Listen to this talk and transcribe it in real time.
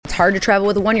hard to travel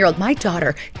with a 1-year-old. My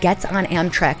daughter gets on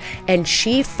Amtrak and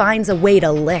she finds a way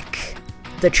to lick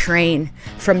the train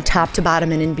from top to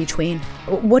bottom and in between.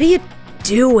 What are you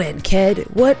doing, kid?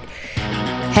 What?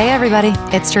 Hey everybody,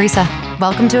 it's Teresa.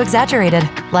 Welcome to Exaggerated.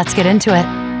 Let's get into it.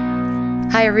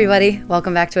 Hi everybody,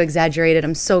 welcome back to Exaggerated.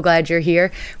 I'm so glad you're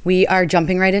here. We are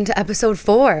jumping right into episode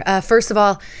 4. First of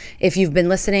all, if you've been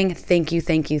listening, thank you.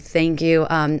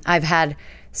 I've had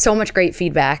so much great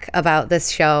feedback about this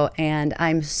show, and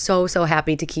I'm so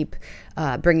happy to keep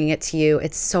bringing it to you.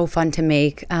 It's so fun to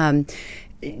make. So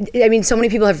many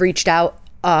people have reached out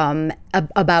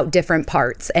about different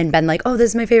parts and been like, oh, this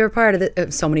is my favorite part of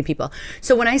it. So many people.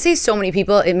 So when I say so many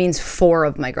people, it means 4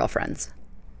 of my girlfriends.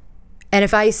 And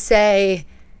if I say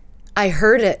I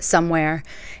heard it somewhere,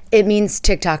 it means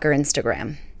TikTok or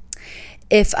Instagram.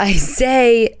 If I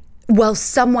say, well,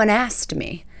 someone asked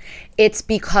me, it's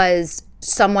because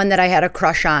someone that I had a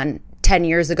crush on 10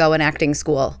 years ago in acting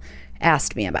school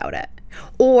asked me about it.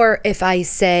 Or if I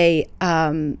say,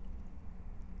 this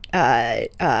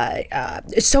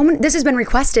has been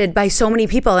requested by so many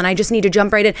people and I just need to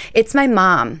jump right in. It's my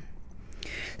mom.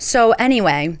 So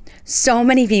anyway, so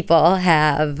many people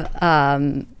have,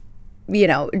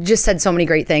 just said so many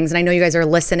great things. And I know you guys are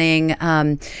listening.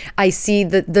 I see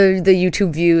the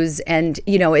YouTube views, and,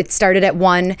 it started at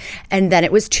 1 and then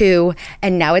it was 2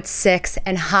 and now it's 6.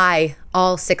 And hi,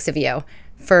 all 6 of you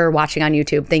for watching on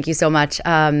YouTube. Thank you so much.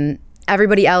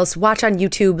 Everybody else, watch on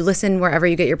YouTube, listen wherever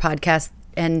you get your podcast.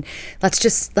 And let's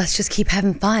just keep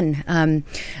having fun.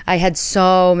 I had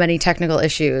so many technical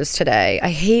issues today.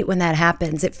 I hate when that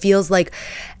happens. It feels like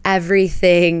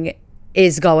everything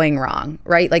is going wrong,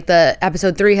 right? Like the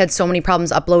episode 3 had so many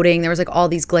problems uploading. There was like all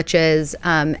these glitches.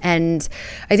 And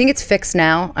I think it's fixed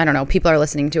now. I don't know. People are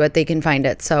listening to it. They can find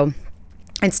it. So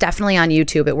it's definitely on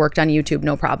YouTube. It worked on YouTube,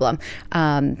 no problem.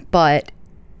 But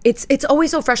it's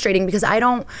always so frustrating because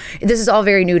this is all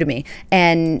very new to me.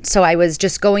 And so I was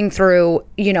just going through,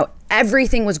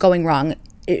 everything was going wrong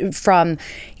from,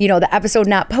 the episode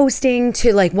not posting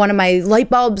to like one of my light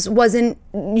bulbs wasn't,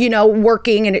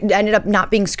 working, and it ended up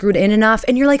not being screwed in enough.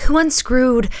 And you're like, who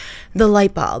unscrewed the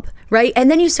light bulb? Right.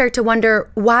 And then you start to wonder,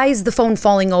 why is the phone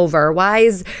falling over? Why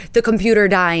is the computer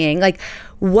dying? Like,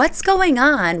 what's going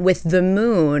on with the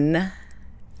moon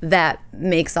that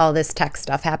makes all this tech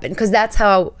stuff happen? Because that's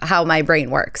how my brain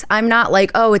works. I'm not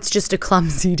like, oh, it's just a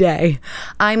clumsy day.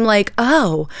 I'm like,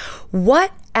 oh,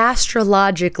 what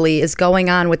astrologically is going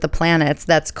on with the planets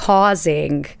that's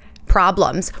causing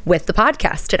problems with the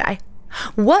podcast today?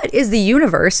 What is the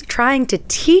universe trying to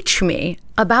teach me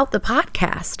about the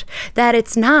podcast that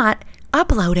it's not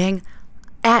uploading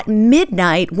at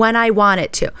midnight when I want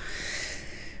it to?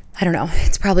 I don't know.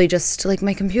 It's probably just like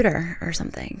my computer or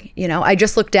something. I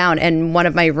just looked down and one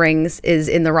of my rings is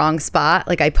in the wrong spot.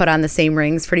 Like I put on the same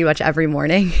rings pretty much every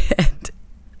morning.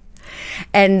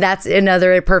 And that's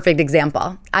another perfect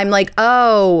example. I'm like,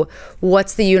 oh,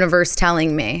 what's the universe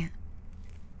telling me?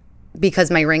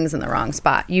 Because my ring's in the wrong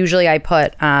spot. Usually I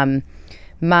put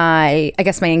my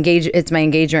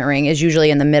engagement ring is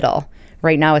usually in the middle.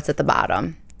 Right now it's at the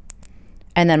bottom.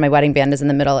 And then my wedding band is in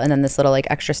the middle, and then this little like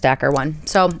extra stacker one.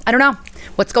 So I don't know.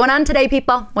 What's going on today,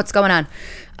 people? What's going on?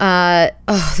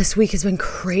 This week has been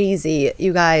crazy,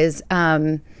 you guys.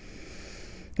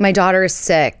 My daughter is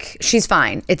sick. She's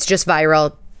fine. It's just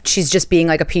viral. She's just being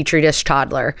like a petri dish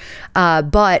toddler.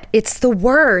 But it's the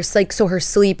worst. Like, so her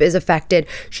sleep is affected.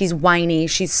 She's whiny.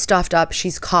 She's stuffed up.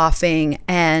 She's coughing.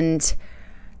 And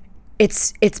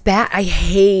it's bad. I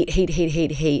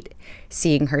hate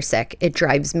seeing her sick. It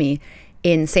drives me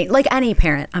insane. Like any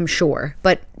parent, I'm sure.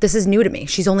 But this is new to me.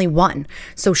 She's only 1.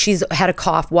 So she's had a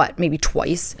cough, maybe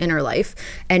twice in her life.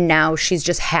 And now she's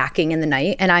just hacking in the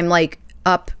night. And I'm like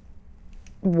up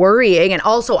worrying. And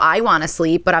also I want to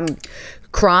sleep, but I'm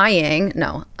crying.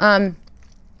 No.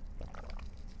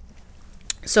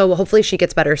 So hopefully she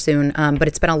gets better soon. But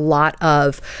it's been a lot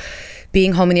of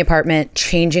being home in the apartment,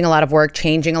 changing a lot of work,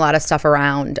 changing a lot of stuff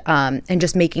around, and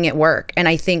just making it work. And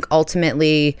I think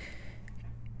ultimately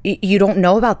you don't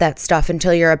know about that stuff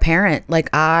until you're a parent. Like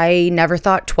I never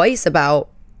thought twice about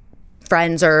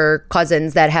friends or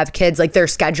cousins that have kids, like their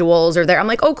schedules or I'm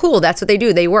like, oh, cool. That's what they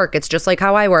do. They work. It's just like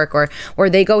how I work, or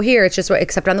they go here. It's just,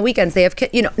 except on the weekends they have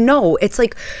kids, no, it's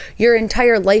like your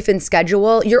entire life and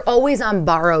schedule. You're always on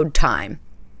borrowed time.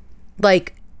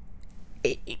 Like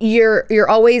you're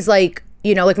always like,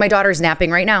 like my daughter's napping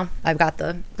right now. I've got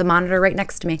the monitor right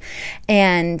next to me.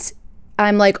 And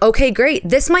I'm like, okay, great.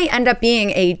 This might end up being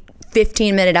a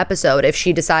 15-minute episode if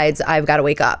she decides I've got to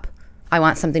wake up. I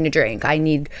want something to drink. I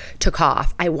need to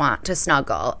cough. I want to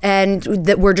snuggle. And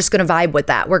that we're just going to vibe with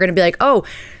that. We're going to be like, oh,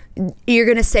 You're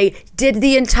going to say, did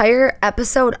the entire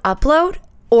episode upload?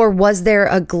 Or was there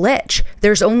a glitch?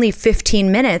 There's only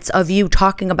 15 minutes of you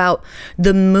talking about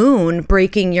the moon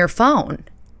breaking your phone.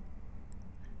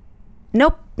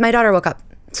 Nope, my daughter woke up.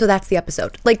 So that's the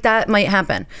episode. Like, that might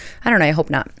happen. I don't know. I hope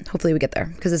not. Hopefully we get there,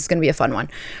 because this is going to be a fun one.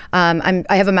 I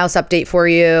have a mouse update for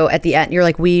you at the end. You're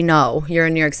like, we know you're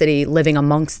in New York City living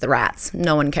amongst the rats.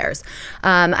 No one cares.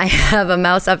 I have a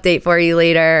mouse update for you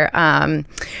later.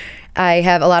 I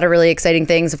have a lot of really exciting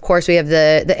things. Of course, we have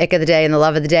the ick of the day and the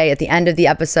love of the day at the end of the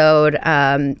episode.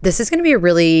 This is going to be a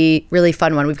really, really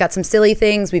fun one. We've got some silly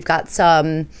things. We've got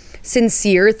some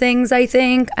sincere things, I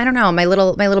think. I don't know. My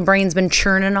little brain's been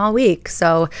churning all week.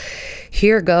 So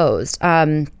here goes.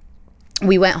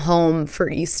 We went home for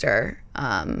Easter,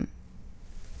 and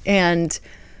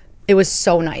it was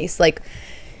so nice. Like,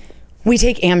 we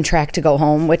take Amtrak to go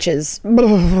home, which is,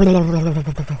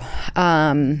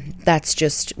 that's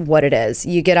just what it is.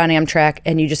 You get on Amtrak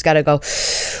and you just got to go,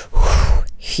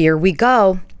 here we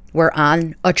go. We're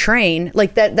on a train.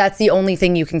 Like, that's the only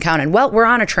thing you can count on. Well, we're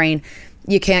on a train.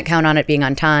 You can't count on it being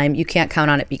on time. You can't count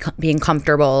on it being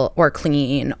comfortable or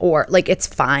clean, or like, it's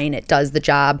fine. It does the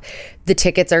job. The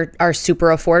tickets are super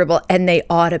affordable, and they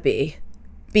ought to be,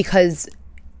 because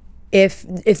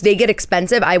if they get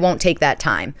expensive, I won't take that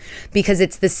time, because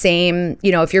it's the same,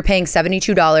 if you're paying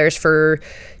 $72 for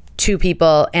 2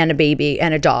 people and a baby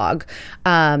and a dog,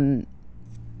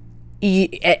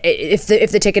 if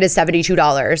the ticket is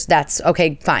 $72, that's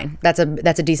okay, fine. That's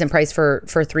a decent price for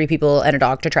 3 people and a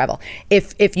dog to travel.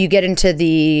 If you get into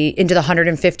the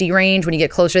 150 range when you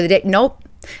get closer to the day, nope.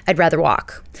 I'd rather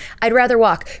walk.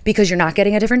 Because you're not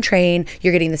getting a different train.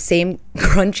 You're getting the same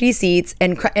crunchy seats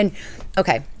and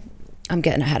okay. I'm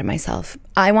getting ahead of myself.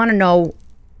 I want to know,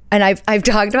 and I've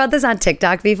talked about this on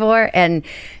TikTok before, and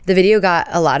the video got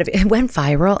it went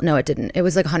viral. No, it didn't. It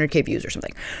was like 100K views or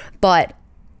something. But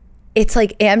it's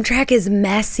like, Amtrak is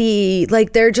messy.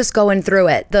 Like, they're just going through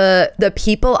it. The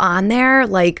people on there,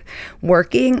 like,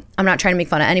 working, I'm not trying to make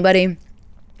fun of anybody,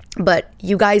 but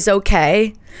you guys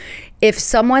okay? If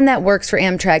someone that works for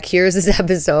Amtrak hears this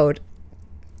episode,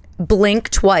 blink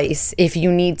twice if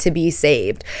you need to be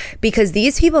saved, because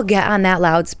these people get on that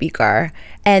loudspeaker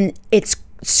and it's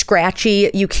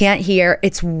scratchy. You can't hear.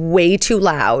 It's way too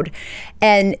loud.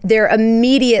 And they're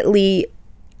immediately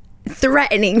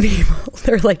threatening people.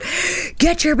 They're like,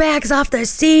 get your bags off the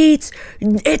seats.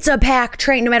 It's a packed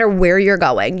train, no matter where you're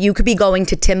going. You could be going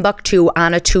to Timbuktu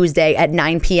on a Tuesday at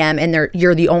 9 p.m. and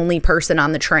you're the only person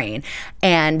on the train.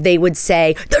 And they would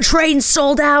say, the train's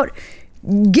sold out.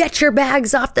 Get your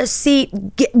bags off the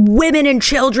seat. Get women and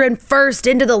children first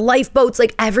into the lifeboats.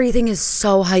 Like, everything is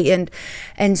so heightened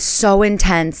and so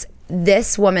intense.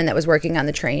 This woman that was working on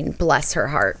the train, bless her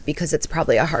heart, because it's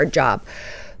probably a hard job,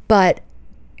 but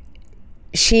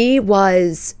she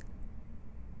was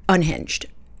unhinged.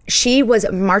 She was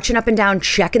marching up and down,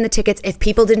 checking the tickets. If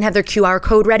people didn't have their QR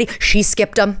code ready, she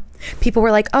skipped them. People were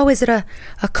like, oh, is it a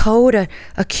code, a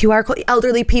QR code?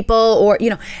 Elderly people, or,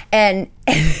 and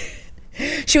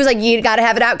she was like, you got to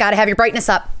have it out, got to have your brightness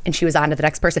up. And she was on to the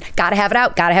next person. Got to have it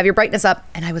out, got to have your brightness up.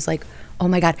 And I was like, oh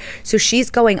my God. So she's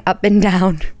going up and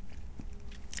down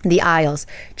the aisles,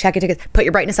 checking tickets, put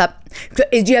your brightness up.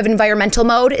 Do you have environmental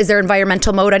mode? Is there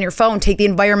environmental mode on your phone? Take the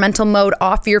environmental mode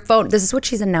off your phone. This is what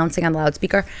she's announcing on the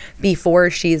loudspeaker before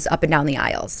she's up and down the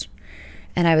aisles.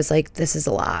 And I was like, this is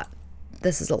a lot.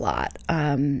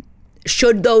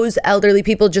 Should those elderly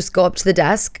people just go up to the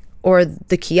desk or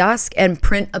the kiosk and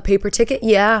print a paper ticket?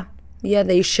 Yeah,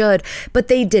 they should. But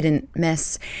they didn't,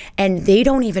 miss. And they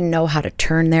don't even know how to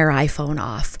turn their iPhone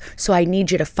off. So I need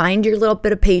you to find your little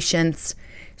bit of patience,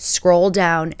 scroll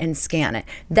down and scan it.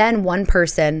 Then one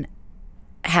person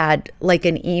had like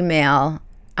an email.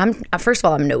 First of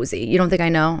all, I'm nosy. You don't think I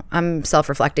know? I'm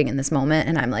self-reflecting in this moment.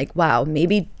 And I'm like, wow,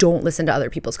 maybe don't listen to other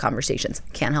people's conversations.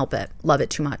 Can't help it. Love it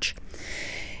too much.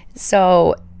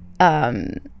 So,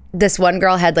 this one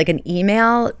girl had like an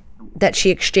email that she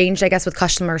exchanged, I guess, with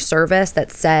customer service that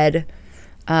said,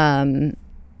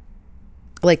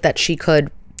 like, that she could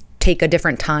take a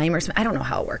different time or something. I don't know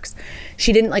how it works.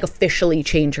 She didn't like officially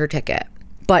change her ticket,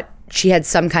 but she had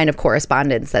some kind of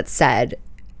correspondence that said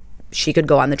she could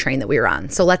go on the train that we were on.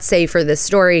 So let's say for this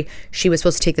story, she was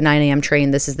supposed to take the 9 a.m. train.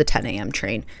 This is the 10 a.m.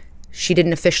 train. She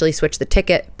didn't officially switch the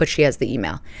ticket, but she has the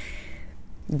email.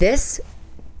 This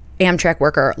Amtrak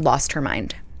worker lost her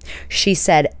mind. She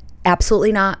said,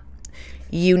 absolutely not.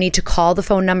 You need to call the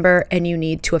phone number and you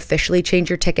need to officially change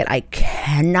your ticket. I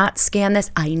cannot scan this.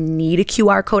 I need a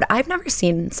QR code. I've never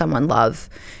seen someone love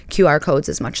QR codes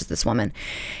as much as this woman.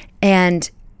 And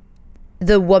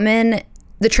the woman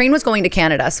the train was going to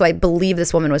Canada, so I believe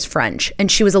this woman was French,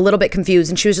 and she was a little bit confused,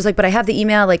 and she was just like, but I have the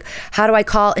email, like, how do I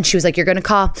call? And she was like, you're gonna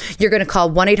call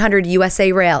 1-800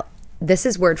 USA Rail. This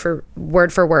is word for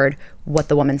word what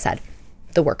the woman said,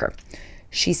 the worker.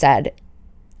 She said,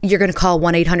 you're gonna call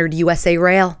 1-800 USA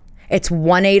Rail. It's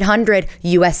 1-800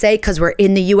 USA because we're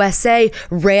in the USA,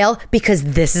 rail because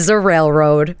this is a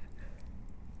railroad.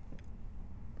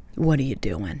 What are you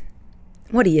doing?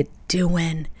 What are you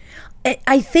doing?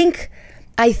 I think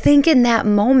in that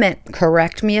moment,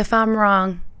 correct me if I'm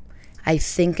wrong, I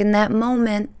think in that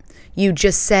moment, you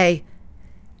just say,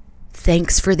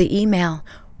 thanks for the email.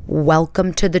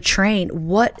 Welcome to the train.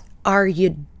 What are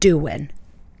you doing?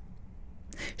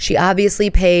 She obviously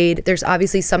paid. There's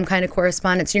obviously some kind of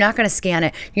correspondence. You're not going to scan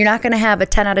it. You're not going to have a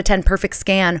 10 out of 10 perfect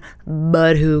scan,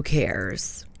 but who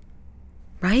cares?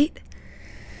 Right?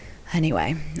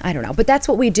 Anyway, I don't know. But that's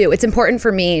what we do. It's important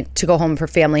for me to go home for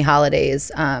family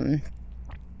holidays. And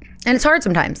it's hard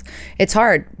sometimes. It's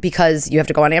hard because you have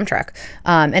to go on Amtrak.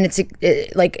 And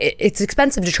it's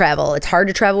expensive to travel. It's hard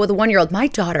to travel with a 1-year-old. My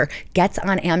daughter gets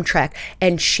on Amtrak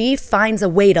and she finds a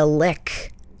way to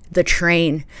lick the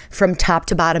train from top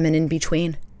to bottom and in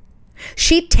between.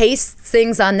 She tastes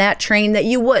things on that train that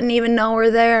you wouldn't even know are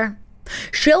there.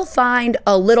 She'll find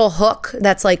a little hook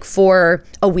that's like for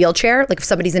a wheelchair. Like if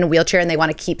somebody's in a wheelchair and they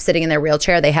want to keep sitting in their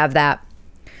wheelchair, they have that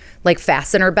like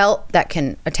fastener belt that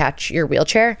can attach your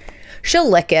wheelchair. She'll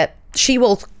lick it. She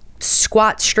will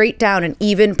squat straight down, an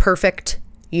even perfect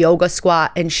yoga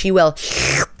squat, and she will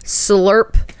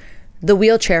slurp the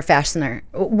wheelchair fastener.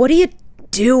 What are you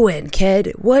doing,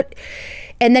 kid? What?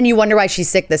 And then you wonder why she's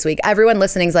sick this week. Everyone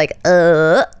listening is like,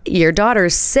 your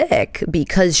daughter's sick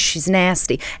because she's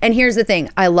nasty. And here's the thing.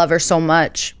 I love her so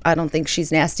much. I don't think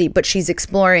she's nasty, but she's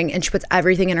exploring and she puts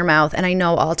everything in her mouth. And I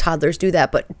know all toddlers do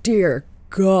that, but dear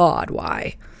God,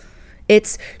 why?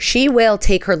 She will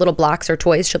take her little blocks or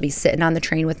toys. She'll be sitting on the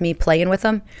train with me, playing with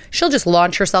them. She'll just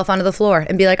launch herself onto the floor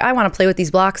and be like, I want to play with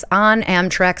these blocks on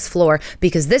Amtrak's floor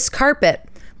because this carpet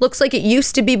looks like it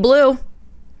used to be blue.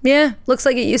 Yeah, looks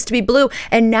like it used to be blue.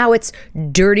 And now it's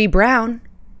dirty brown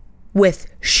with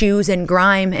shoes and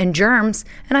grime and germs.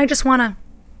 And I just want to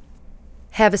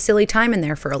have a silly time in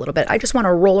there for a little bit. I just want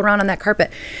to roll around on that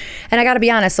carpet. And I got to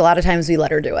be honest, a lot of times we let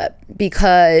her do it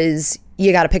because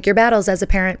you got to pick your battles as a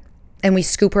parent. And we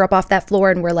scoop her up off that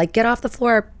floor and we're like, get off the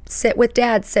floor, sit with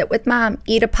dad, sit with mom,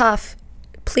 eat a puff.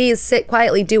 Please sit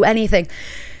quietly, do anything.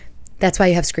 That's why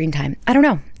you have screen time. I don't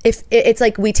know. If it's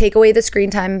like we take away the screen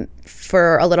time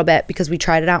for a little bit because we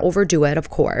try to not overdo it,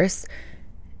 of course.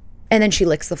 And then she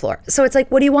licks the floor. So it's like,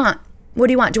 what do you want? What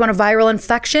do you want? Do you want a viral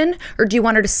infection or do you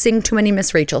want her to sing too many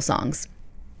Miss Rachel songs?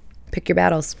 Pick your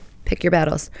battles. Pick your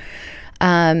battles.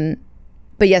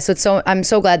 But yeah, so I'm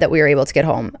so glad that we were able to get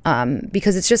home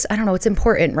because it's just, I don't know, it's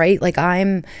important, right? Like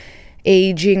I'm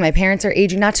aging, my parents are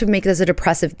aging, not to make this a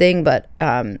depressive thing, but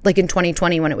like in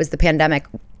 2020 when it was the pandemic,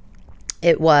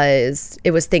 it was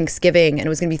Thanksgiving and it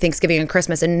was going to be Thanksgiving and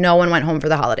Christmas and no one went home for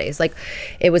the holidays. Like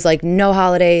it was like no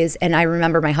holidays. And I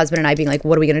remember my husband and I being like,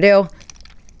 what are we going to do?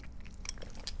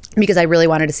 Because I really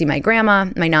wanted to see my grandma,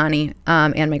 my nanny,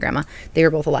 and my grandma. They were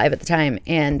both alive at the time.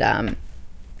 And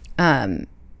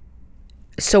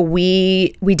so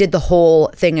we did the whole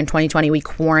thing in 2020. We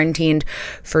quarantined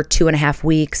for 2.5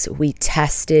 weeks. We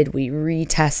tested, we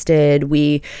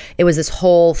retested. It was this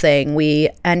whole thing. We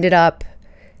ended up,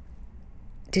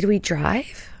 did we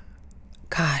drive?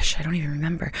 Gosh, I don't even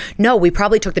remember. No, we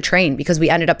probably took the train because we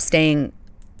ended up staying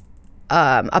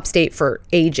upstate for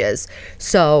ages.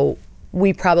 So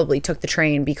we probably took the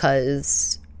train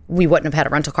because we wouldn't have had a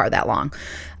rental car that long.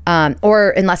 Or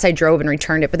unless I drove and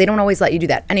returned it, but they don't always let you do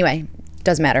that. Anyway,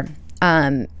 doesn't matter.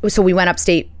 So we went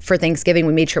upstate for Thanksgiving.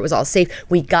 We made sure it was all safe.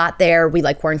 We got there. We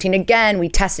like quarantined again. We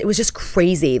tested. It was just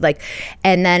crazy. Like,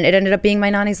 and then it ended up being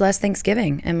my nanny's last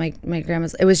Thanksgiving and my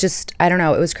grandma's. It was just, I don't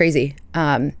know. It was crazy.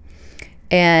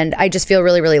 And I just feel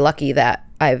really, really lucky that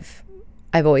I've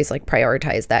always like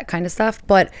prioritized that kind of stuff.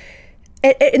 But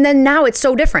and then now it's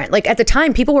so different. Like at the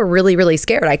time, people were really, really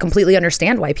scared. I completely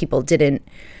understand why people didn't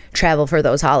travel for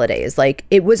those holidays. Like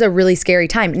it was a really scary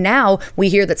time. Now we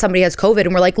hear that somebody has COVID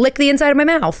and we're like, lick the inside of my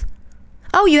mouth.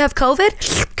 Oh, you have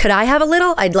COVID? Could I have a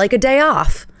little? I'd like a day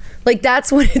off. Like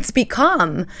that's what it's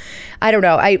become. I don't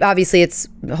know.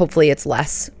 Hopefully it's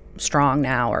less strong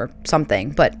now or something,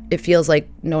 but it feels like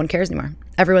no one cares anymore.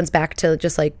 Everyone's back to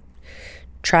just like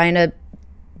trying to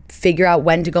figure out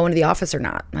when to go into the office or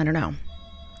not. I don't know.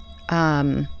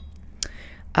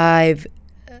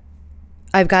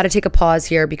 I've got to take a pause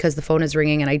here because the phone is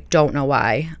ringing and I don't know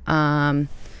why.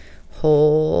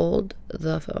 Hold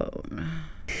the phone.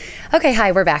 Okay,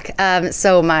 hi, we're back.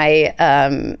 So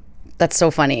my That's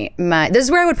so funny. This is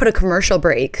where I would put a commercial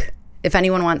break if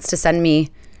anyone wants to send me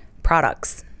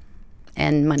products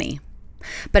and money.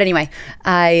 But anyway,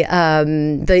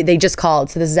 they just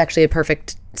called. So this is actually a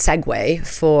perfect segue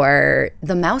for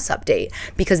the mouse update,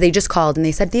 because they just called and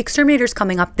they said the exterminator's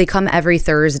coming up. They come every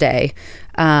Thursday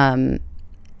and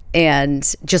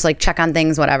just like check on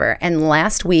things, whatever. And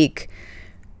last week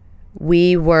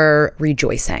we were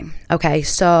rejoicing. Okay,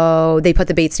 so they put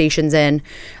the bait stations in.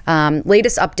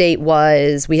 Latest update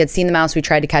was we had seen the mouse. We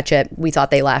tried to catch it. We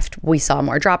thought they left. We saw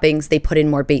more droppings. They put in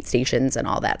more bait stations and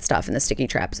all that stuff and the sticky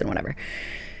traps and whatever.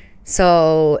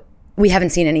 So we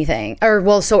haven't seen anything.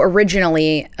 So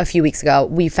originally a few weeks ago,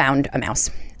 we found a mouse.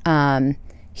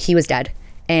 He was dead.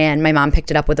 And my mom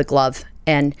picked it up with a glove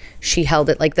and she held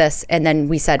it like this. And then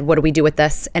we said, what do we do with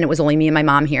this? And it was only me and my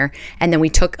mom here. And then we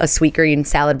took a sweet green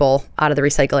salad bowl out of the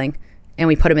recycling and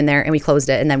we put him in there and we closed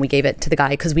it. And then we gave it to the guy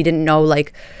because we didn't know,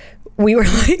 like, we were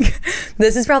like,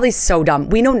 this is probably so dumb.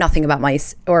 We know nothing about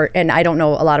mice and I don't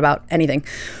know a lot about anything.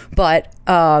 But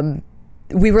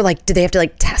we were like, did they have to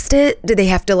like test it? Did they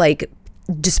have to like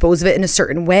dispose of it in a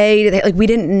certain way? We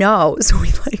didn't know. So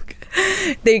we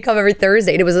they come every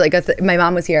Thursday. And it was like my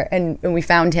mom was here and we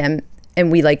found him and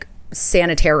we like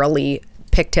sanitarily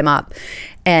picked him up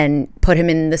and put him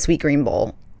in the sweet green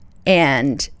bowl.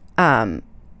 And then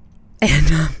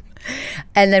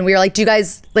we were like, do you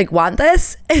guys like want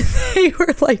this? And they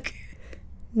were like,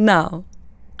 no,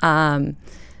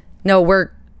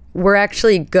 we're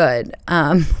actually good.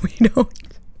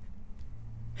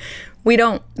 We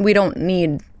don't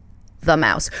need the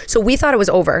mouse. So we thought it was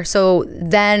over. So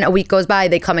then a week goes by,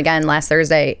 they come again last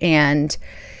Thursday and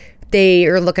they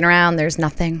are looking around. There's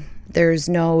nothing. There's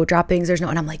no droppings.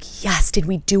 And I'm like, yes, did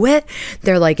we do it?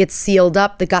 They're like, it's sealed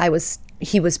up. The guy was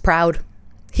proud.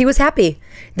 He was happy.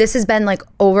 This has been like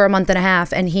over a month and a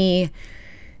half and he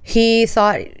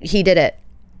thought he did it.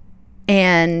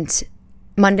 And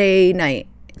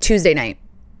Tuesday night,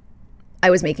 I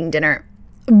was making dinner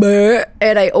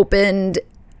and I opened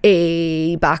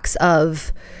a box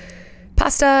of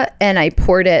pasta and I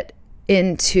poured it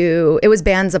it was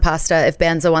Banza pasta. If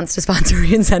Banza wants to sponsor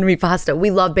me and send me pasta, we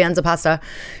love Banza pasta.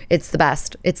 It's the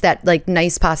best. It's that like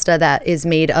nice pasta that is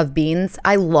made of beans.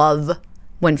 I love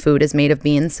when food is made of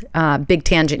beans. Big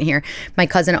tangent here. My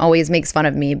cousin always makes fun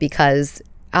of me because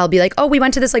I'll be like, oh, we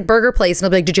went to this like burger place. And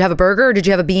I'll be like, did you have a burger or did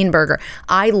you have a bean burger?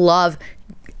 I love,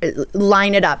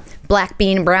 line it up. Black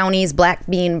bean brownies, black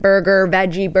bean burger,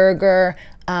 veggie burger,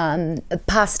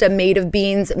 pasta made of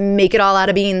beans. Make it all out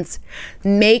of beans.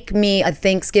 Make me a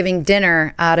Thanksgiving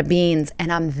dinner out of beans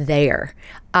and I'm there.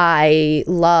 I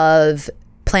love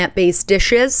plant-based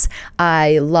dishes.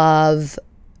 I love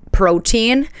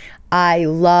protein. I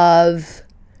love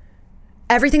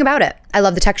everything about it. I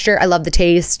love the texture. I love the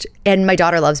taste. And my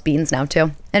daughter loves beans now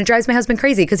too. And it drives my husband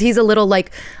crazy because he's a little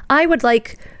like, I would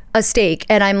like a steak.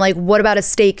 And I'm like, what about a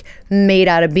steak made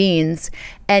out of beans?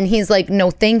 And he's like,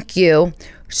 no, thank you.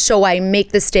 So I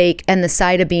make the steak and the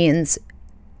side of beans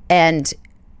and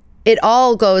it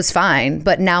all goes fine.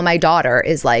 But now my daughter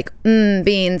is like,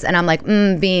 beans. And I'm like,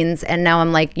 beans. And now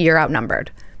I'm like, you're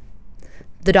outnumbered.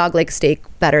 The dog likes steak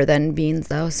better than beans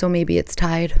though. So maybe it's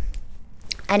tied.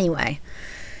 Anyway,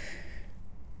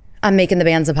 I'm making the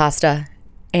Banza pasta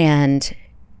and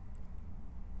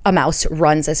a mouse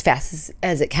runs as fast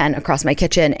as it can across my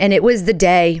kitchen. And it was the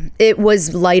day. It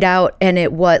was light out and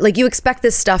it was like, you expect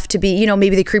this stuff to be,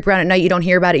 maybe they creep around at night. You don't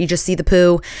hear about it. You just see the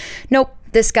poo. Nope.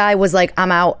 This guy was like,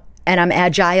 I'm out and I'm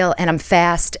agile and I'm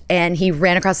fast. And he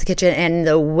ran across the kitchen and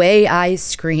the way I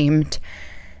screamed,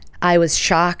 I was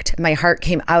shocked. My heart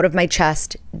came out of my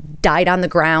chest, died on the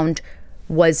ground,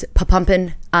 was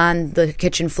pumping on the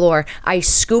kitchen floor. I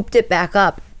scooped it back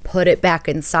up, put it back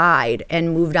inside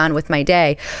and moved on with my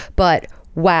day. But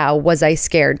wow, was I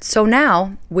scared. So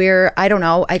now I don't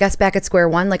know, I guess back at square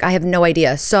one. Like I have no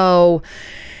idea. So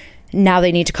now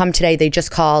they need to come today. They just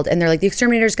called and they're like, the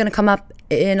exterminator is going to come up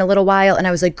in a little while. And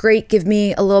I was like, great, give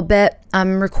me a little bit.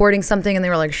 I'm recording something. And they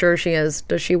were like, sure she is.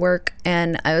 Does she work?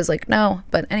 And I was like, no.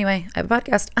 But anyway, I have a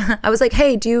podcast. I was like,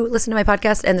 hey, do you listen to my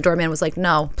podcast? And the doorman was like,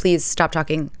 no, please stop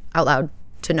talking out loud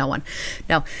to no one.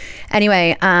 No.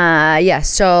 Anyway, yeah.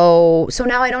 So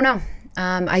now I don't know.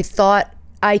 I thought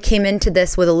I came into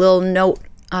this with a little note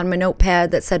on my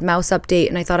notepad that said mouse update.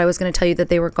 And I thought I was going to tell you that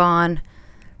they were gone.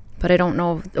 But I don't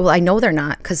know. Well, I know they're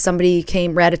not because somebody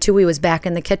came. Ratatouille was back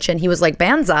in the kitchen. He was like,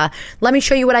 Banza, let me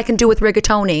show you what I can do with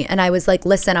rigatoni. And I was like,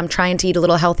 listen, I'm trying to eat a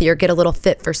little healthier, get a little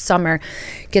fit for summer,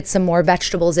 get some more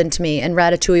vegetables into me. And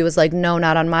Ratatouille was like, no,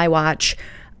 not on my watch.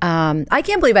 I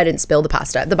can't believe I didn't spill the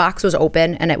pasta. The box was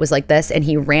open and it was like this. And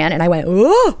he ran and I went,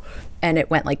 oh, and it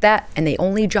went like that. And they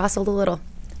only jostled a little.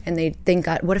 and they thank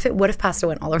God. What if pasta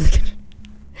went all over the kitchen?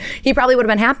 He probably would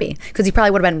have been happy because he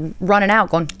probably would have been running out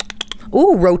going,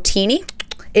 ooh, rotini?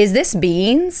 Is this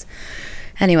beans?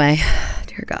 Anyway,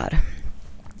 dear God.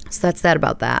 So that's that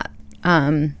about that.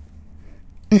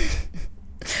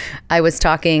 I was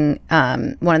talking,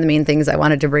 one of the main things I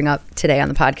wanted to bring up today on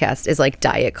the podcast is like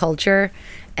diet culture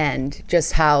and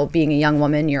just how being a young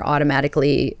woman, you're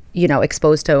automatically,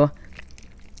 exposed to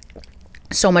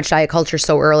so much diet culture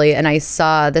so early. And I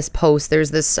saw this post,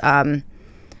 there's this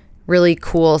really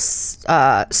cool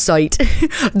site.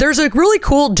 There's a really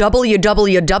cool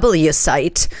www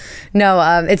site.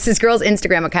 No, it's this girl's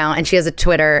Instagram account and she has a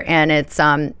Twitter and it's,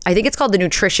 I think it's called The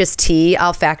Nutritious Tea.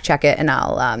 I'll fact check it and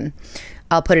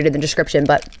I'll put it in the description,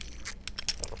 but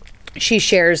she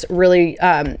shares really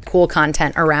cool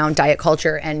content around diet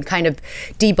culture and kind of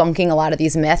debunking a lot of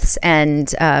these myths.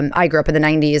 And I grew up in the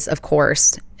 90s, of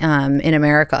course, in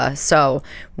America. So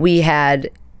we had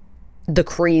the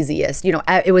craziest,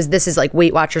 this is like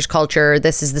Weight Watchers culture.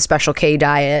 This is the Special K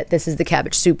diet. This is the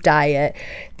cabbage soup diet.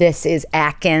 This is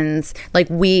Atkins. Like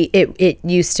it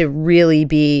used to really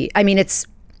be,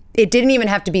 it didn't even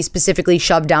have to be specifically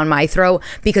shoved down my throat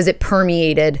because it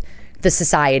permeated the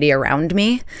society around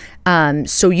me.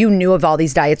 So you knew of all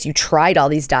these diets, you tried all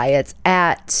these diets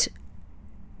at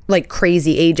like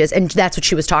crazy ages. And that's what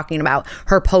she was talking about.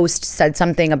 Her post said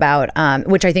something about,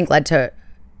 which I think led to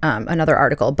another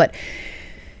article, but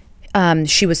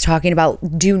she was talking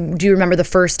about, do you remember the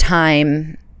first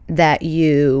time that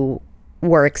you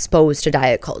were exposed to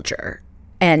diet culture?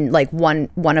 And like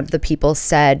one of the people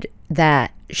said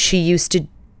that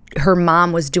her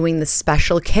mom was doing the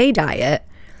Special K diet.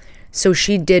 So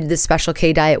she did the Special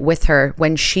K diet with her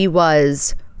when she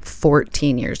was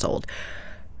 14 years old.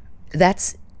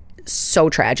 That's so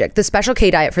tragic. The Special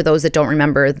K diet, for those that don't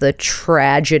remember the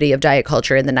tragedy of diet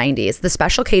culture in the 90s, the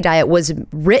Special K diet was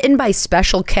written by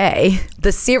Special K,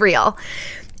 the cereal,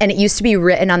 and it used to be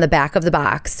written on the back of the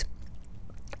box.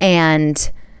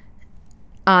 And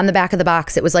on the back of the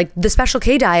box, it was like the Special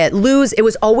K diet, it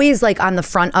was always like on the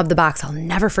front of the box. I'll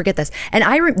never forget this.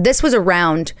 And this was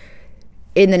around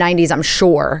in the 90s, I'm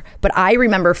sure, but I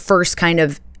remember first kind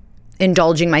of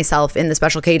indulging myself in the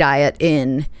Special K diet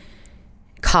in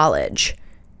college,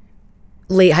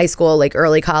 late high school, like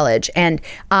early college. And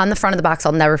on the front of the box,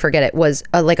 I'll never forget it, was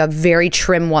like a very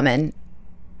trim woman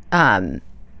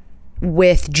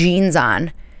with jeans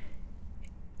on,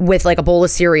 with like a bowl of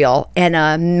cereal and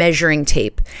a measuring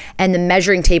tape. And the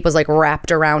measuring tape was like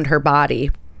wrapped around her body.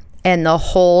 And the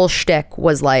whole shtick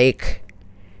was like,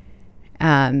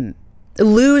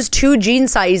 lose 2 jean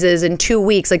sizes in 2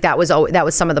 weeks. Like that was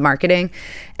some of the marketing.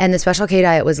 And the Special K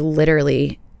diet was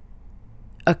literally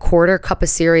a quarter cup of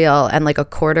cereal and like a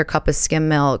quarter cup of skim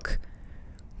milk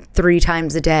 3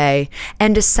 times a day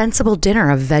and a sensible dinner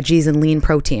of veggies and lean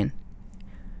protein.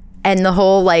 And the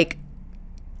whole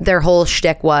their whole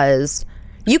shtick was,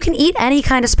 you can eat any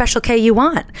kind of Special K you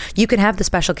want. You can have the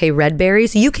Special K red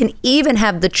berries. You can even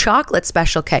have the chocolate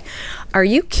Special K. Are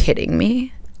you kidding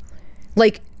me?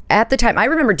 Like at the time, I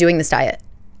remember doing this diet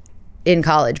in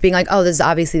college, being like, oh, this is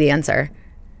obviously the answer.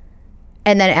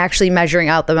 And then actually measuring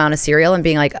out the amount of cereal and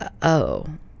being like, oh,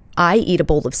 I eat a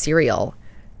bowl of cereal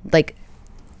like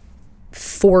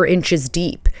 4 inches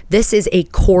deep. This is a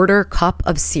quarter cup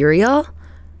of cereal.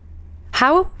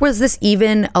 How was this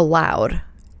even allowed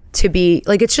to be?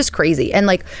 Like, it's just crazy. And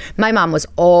like, my mom was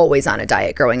always on a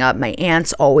diet growing up. My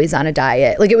aunt's always on a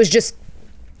diet. Like, it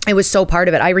was so part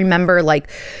of it. I remember like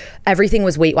everything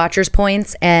was Weight Watchers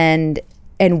points, and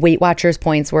Weight Watchers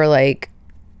points were like,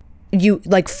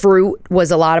 fruit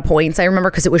was a lot of points. I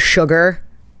remember because it was sugar.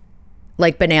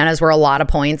 Like bananas were a lot of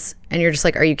points. And you're just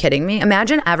like, are you kidding me?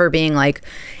 Imagine ever being like,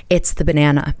 it's the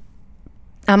banana.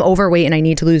 I'm overweight and I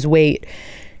need to lose weight,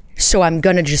 so I'm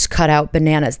going to just cut out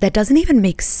bananas. That doesn't even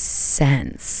make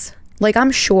sense. Like,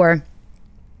 I'm sure,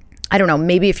 I don't know,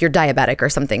 maybe if you're diabetic or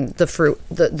something, the fruit,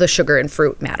 the sugar in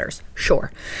fruit matters.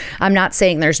 Sure. I'm not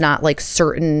saying there's not like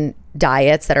certain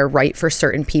diets that are right for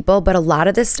certain people, but a lot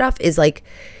of this stuff is like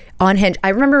unhinged. I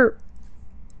remember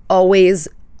always,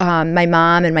 my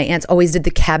mom and my aunts always did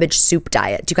the cabbage soup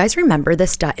diet. Do you guys remember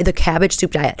this diet, the cabbage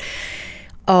soup diet?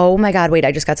 Oh my God, wait,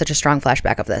 I just got such a strong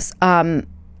flashback of this.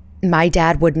 My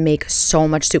dad would make so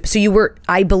much soup. So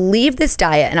I believe this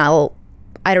diet, and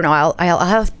I don't know,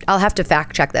 I'll have to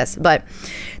fact check this, but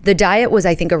the diet was,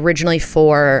 I think, originally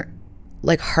for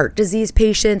like heart disease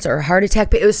patients or heart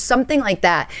attack. It was something like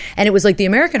that. And it was like the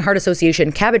American Heart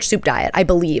Association cabbage soup diet, I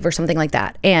believe, or something like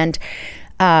that. And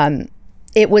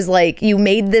it was like you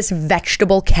made this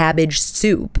vegetable cabbage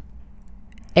soup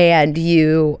and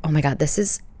oh my God, this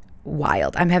is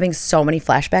wild. I'm having so many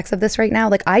flashbacks of this right now.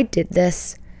 Like I did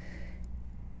this.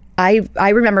 I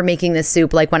remember making this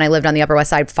soup like when I lived on the Upper West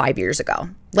Side 5 years ago.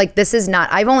 Like this is not,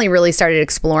 I've only really started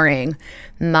exploring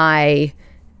my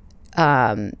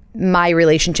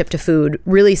relationship to food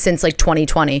really since like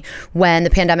 2020 when the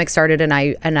pandemic started and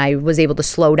I was able to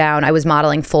slow down. I was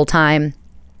modeling full time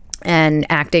and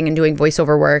acting and doing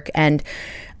voiceover work and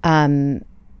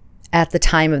at the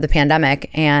time of the pandemic,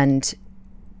 and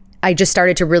I just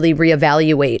started to really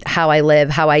reevaluate how I live,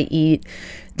 how I eat,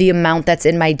 the amount that's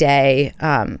in my day.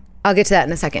 I'll get to that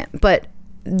in a second. But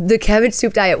the cabbage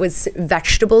soup diet was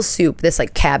vegetable soup, this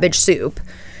like cabbage soup,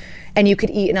 and you could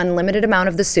eat an unlimited amount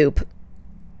of the soup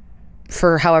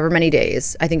for however many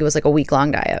days. I think it was like a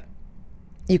week-long diet.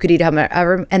 You could eat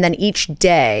however, and then each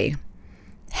day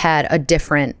had a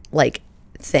different like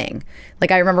thing. Like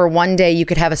I remember one day you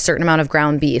could have a certain amount of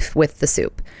ground beef with the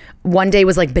soup. One day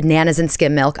was like bananas and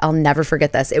skim milk. I'll never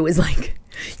forget this. It was like,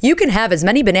 you can have as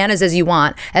many bananas as you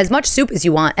want, as much soup as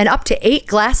you want, and up to 8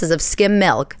 glasses of skim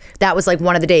milk. That was like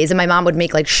one of the days. And my mom would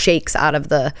make like shakes out of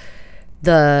the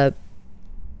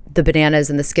bananas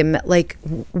and the skim milk. Like,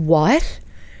 what?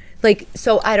 Like,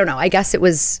 so I don't know. I guess it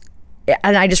was,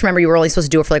 and I just remember you were only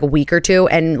supposed to do it for like a week or two.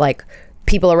 And like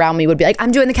people around me would be like,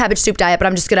 I'm doing the cabbage soup diet, but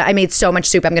I made so much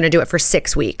soup, I'm going to do it for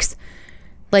 6 weeks.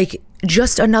 Like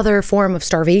just another form of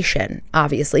starvation,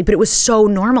 obviously, but it was so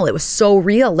normal. It was so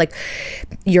real. Like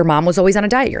your mom was always on a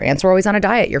diet. Your aunts were always on a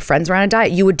diet. Your friends were on a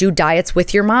diet. You would do diets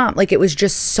with your mom. Like it was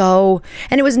just so,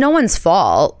 and it was no one's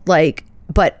fault. Like,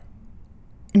 but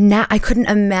now I couldn't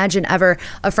imagine ever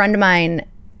a friend of mine,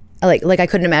 like I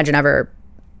couldn't imagine ever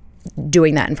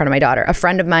doing that in front of my daughter. A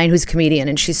friend of mine who's a comedian,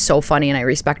 and she's so funny and I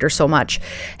respect her so much,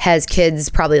 has kids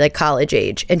probably like college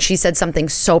age, and she said something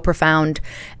so profound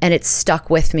and it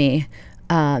stuck with me.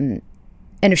 And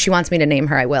if she wants me to name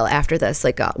her, I will after this,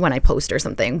 like when I post or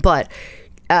something. But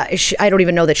I don't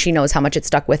even know that she knows how much it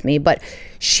stuck with me. But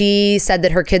she said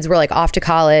that her kids were like off to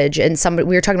college, and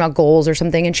we were talking about goals or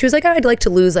something, and she was like, I'd like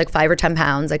to lose like 5 or 10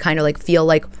 pounds. I kind of like feel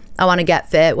like I want to get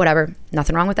fit, whatever.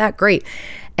 Nothing wrong with that. Great.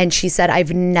 And she said,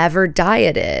 I've never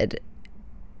dieted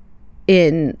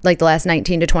in like the last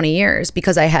 19 to 20 years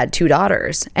because I had 2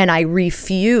 daughters, and I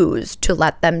refused to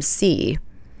let them see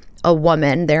a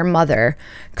woman, their mother,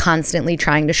 constantly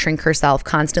trying to shrink herself,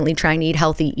 constantly trying to eat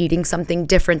healthy, eating something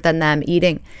different than them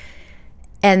eating.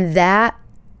 And that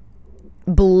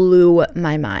blew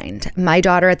my mind. My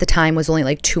daughter at the time was only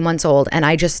like 2 months old, and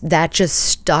that just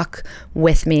stuck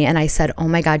with me. And I said, oh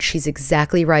my God, she's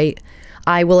exactly right.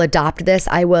 I will adopt this.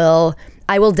 I will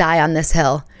die on this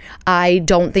hill. I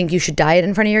don't think you should diet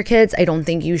in front of your kids. I don't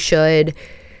think you should,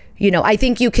 I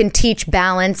think you can teach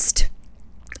balanced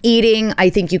eating.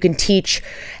 I think you can teach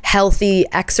healthy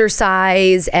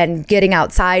exercise and getting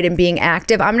outside and being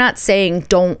active. I'm not saying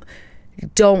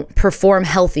don't perform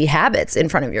healthy habits in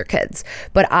front of your kids,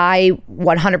 but I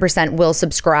 100% will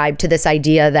subscribe to this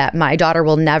idea that my daughter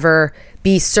will never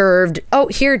be served, oh,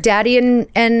 here, daddy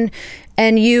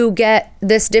and you get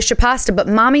this dish of pasta, but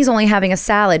mommy's only having a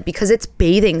salad because it's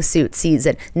bathing suit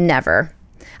season. Never.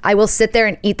 I will sit there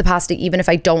and eat the pasta even if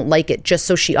I don't like it, just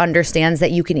so she understands that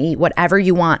you can eat whatever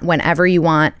you want, whenever you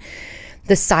want.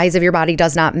 The size of your body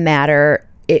does not matter.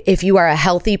 If you are a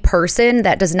healthy person,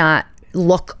 that does not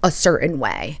look a certain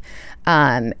way.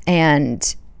 I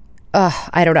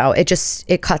don't know.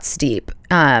 It cuts deep.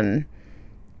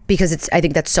 Because I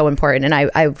think that's so important. And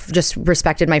I've just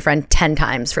respected my friend 10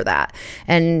 times for that.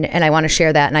 And I want to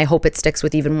share that. And I hope it sticks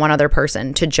with even one other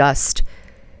person, to just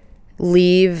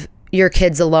leave your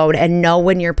kids alone and know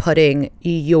when you're putting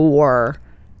your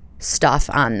stuff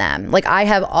on them. Like I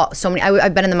have so many,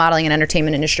 I've been in the modeling and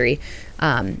entertainment industry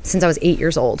since I was 8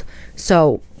 years old.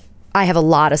 So I have a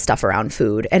lot of stuff around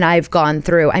food, and I've gone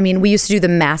through, we used to do the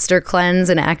master cleanse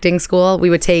in acting school. We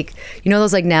would take,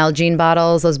 those like Nalgene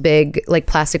bottles, those big like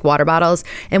plastic water bottles,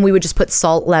 and we would just put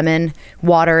salt, lemon,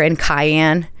 water, and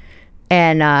cayenne.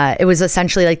 And it was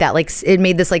essentially like that. Like it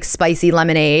made this like spicy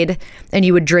lemonade, and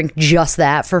you would drink just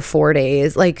that for 4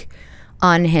 days. Like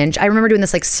unhinged. I remember doing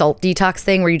this like salt detox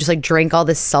thing where you just like drank all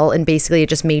this salt, and basically it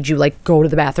just made you like go to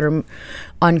the bathroom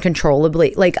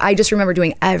uncontrollably. Like I just remember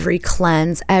doing every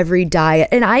cleanse, every diet,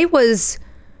 and I was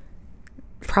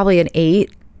probably an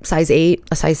 8, size 8,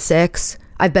 a size 6.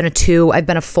 I've been a 2, I've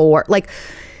been a 4. Like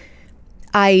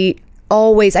I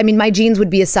always, my jeans would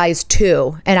be a size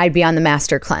 2 and I'd be on the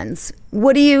master cleanse.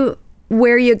 Where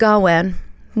are you going?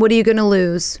 What are you going to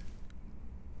lose?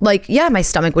 Like, yeah, my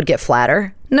stomach would get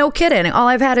flatter. No kidding. All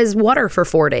I've had is water for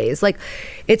 4 days. Like,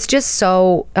 it's just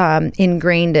so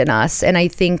ingrained in us. And I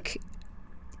think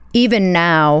even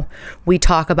now we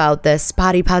talk about this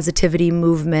body positivity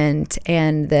movement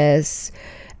and this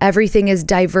everything is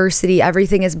diversity,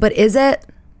 everything is, but is it?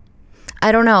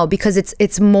 I don't know, because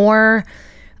it's more,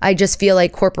 I just feel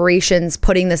like corporations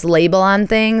putting this label on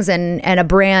things and a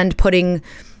brand putting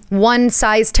one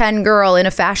size 10 girl in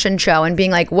a fashion show and being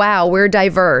like, wow, we're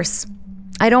diverse.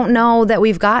 I don't know that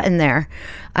we've gotten there.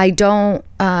 Real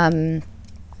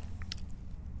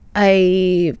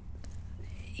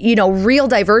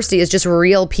diversity is just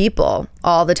real people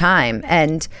all the time.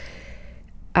 And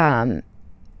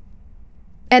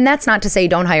that's not to say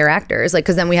don't hire actors, like,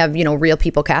 because then we have, real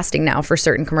people casting now for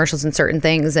certain commercials and certain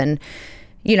things. And,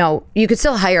 you could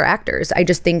still hire actors. I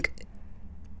just think,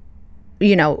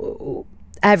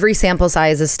 every sample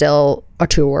size is still a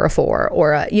 2 or a 4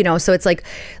 or so it's like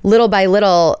little by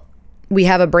little we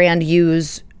have a brand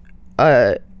use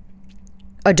a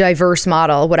diverse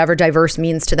model, whatever diverse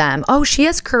means to them. Oh, she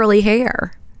has curly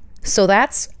hair, so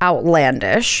that's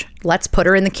outlandish. Let's put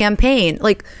her in the campaign.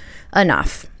 Like,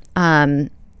 enough.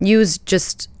 Use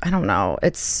just, I don't know.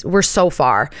 We're so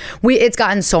far. It's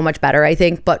gotten so much better, I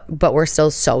think, but we're still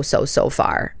so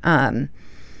far.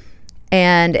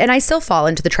 And I still fall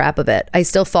into the trap of it. I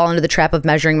still fall into the trap of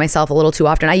measuring myself a little too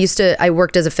often. I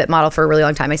worked as a fit model for a really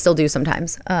long time. I still do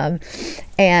sometimes.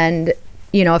 And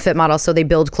a fit model, so they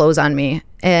build clothes on me.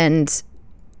 And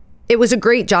it was a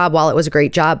great job while it was a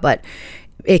great job, but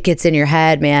it gets in your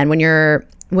head, man. When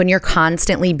you're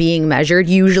constantly being measured,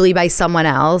 usually by someone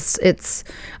else,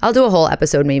 I'll do a whole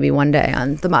episode maybe one day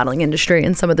on the modeling industry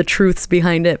and some of the truths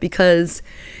behind it, because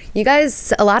you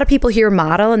guys, a lot of people hear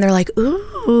model and they're like,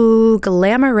 ooh,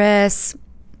 glamorous.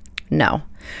 No,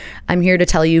 I'm here to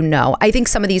tell you no. I think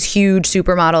some of these huge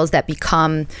supermodels that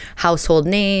become household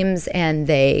names and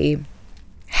they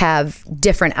have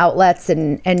different outlets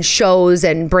and shows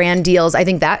and brand deals, I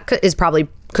think that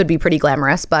could be pretty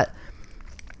glamorous, but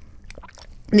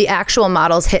the actual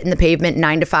models hitting the pavement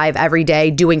 9 to 5 every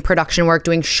day, doing production work,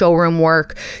 doing showroom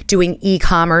work, doing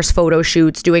e-commerce photo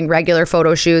shoots, doing regular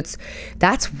photo shoots,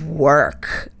 that's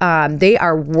work. They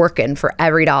are working for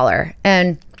every dollar.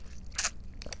 And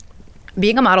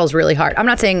being a model is really hard. I'm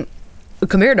not saying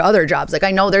compared to other jobs. Like,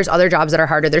 I know there's other jobs that are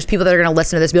harder. There's people that are going to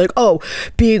listen to this and be like, oh,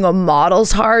 being a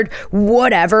model's hard.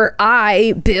 Whatever.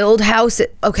 I build houses.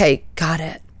 Okay, got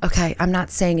it. Okay, I'm not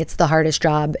saying it's the hardest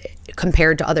job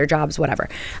compared to other jobs, whatever.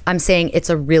 I'm saying it's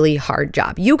a really hard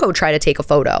job. You go try to take a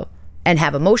photo and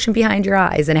have emotion behind your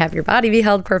eyes and have your body be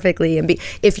held perfectly.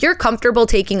 If you're comfortable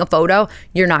taking a photo,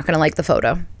 you're not going to like the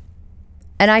photo.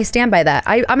 And I stand by that.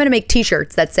 I'm going to make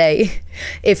t-shirts that say,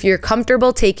 if you're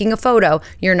comfortable taking a photo,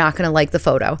 you're not going to like the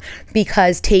photo.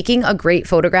 Because taking a great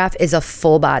photograph is a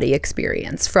full body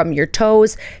experience. From your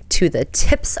toes to the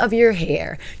tips of your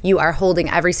hair, you are holding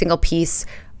every single piece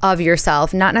of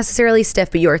yourself, not necessarily stiff,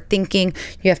 but you are thinking.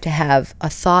 You have to have a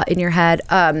thought in your head.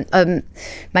 My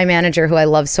manager, who I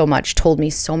love so much, told me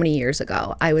so many years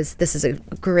ago, this is a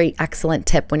great, excellent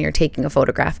tip when you're taking a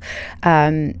photograph.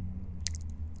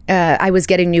 I was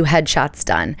getting new headshots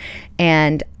done,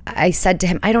 and I said to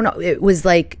him, I don't know, it was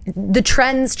like the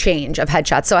trends change of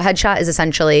headshots. So a headshot is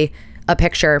essentially a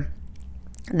picture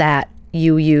that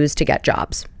you use to get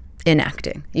jobs in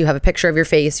acting. You have a picture of your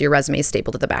face, your resume is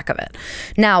stapled at the back of it.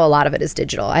 Now a lot of it is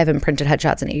digital. I haven't printed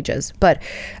headshots in ages, but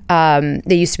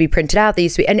they used to be printed out. They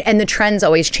used to be, and the trends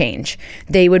always change.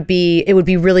 It would be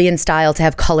really in style to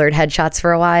have colored headshots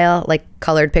for a while, like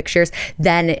colored pictures.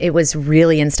 Then it was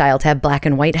really in style to have black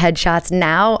and white headshots.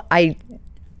 Now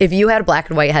if you had a black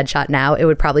and white headshot now, it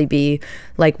would probably be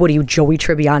like, what are you, Joey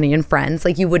Tribbiani and Friends?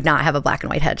 Like, you would not have a black and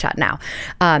white headshot now.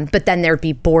 But then there'd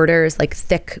be borders, like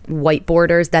thick white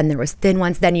borders. Then there was thin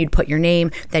ones. Then you'd put your name.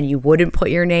 Then you wouldn't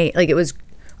put your name. Like, it was,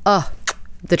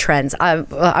 the trends. I'm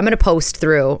going to post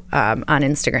through on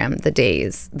Instagram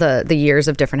the years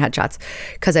of different headshots,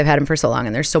 because I've had them for so long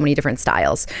and there's so many different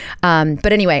styles.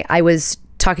 But anyway, I was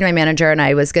talking to my manager and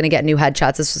I was going to get new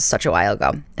headshots. This was such a while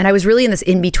ago. And I was really in this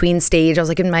in-between stage. I was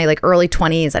like in my early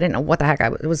 20s. I didn't know what the heck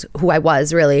who I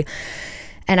was really.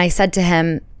 And I said to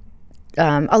him,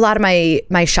 a lot of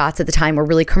my shots at the time were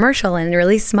really commercial and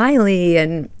really smiley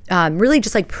and really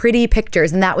just like pretty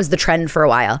pictures. And that was the trend for a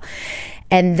while.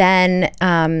 And then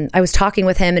I was talking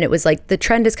with him and it was like, the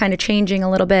trend is kind of changing a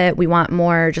little bit. We want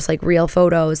more just like real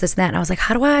photos, this and that. And I was like,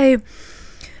 how do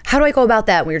I go about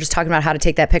that? We were just talking about how to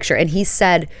take that picture. And he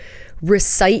said,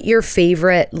 recite your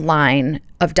favorite line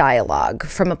of dialogue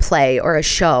from a play or a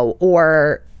show,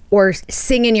 or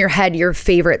sing in your head your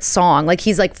favorite song. Like,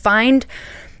 he's like, find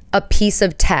a piece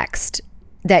of text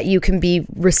that you can be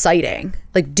reciting.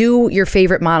 Like, do your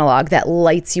favorite monologue that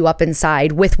lights you up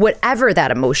inside with whatever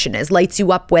that emotion is, lights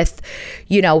you up with,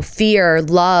 fear,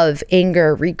 love,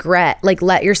 anger, regret. Like,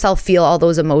 let yourself feel all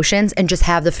those emotions and just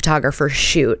have the photographer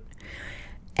shoot.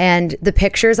 And the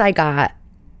pictures I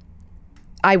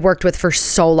worked with for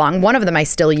so long. One of them I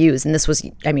still use, and this was,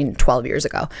 12 years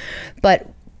ago. But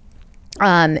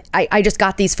I just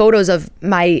got these photos of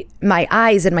my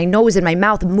eyes and my nose and my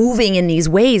mouth moving in these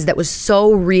ways that was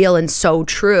so real and so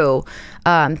true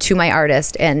to my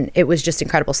artist. And it was just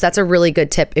incredible. So that's a really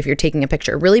good tip if you're taking a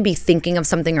picture. Really be thinking of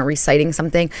something or reciting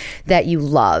something that you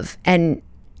love. And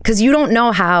because you don't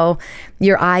know how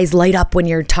your eyes light up when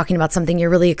you're talking about something you're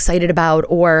really excited about,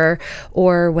 or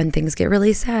when things get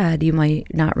really sad, you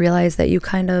might not realize that you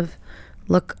kind of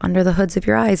look under the hoods of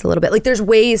your eyes a little bit. Like, there's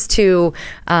ways to,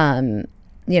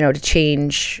 to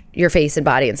change your face and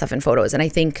body and stuff in photos. And I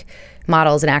think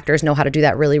models and actors know how to do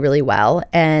that really, really well.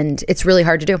 And it's really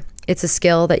hard to do. It's a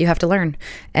skill that you have to learn.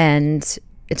 And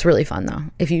it's really fun, though,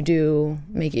 if you do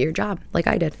make it your job like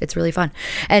I did. It's really fun.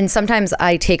 And sometimes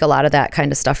I take a lot of that kind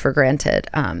of stuff for granted.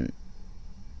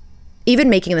 Even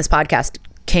making this podcast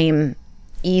came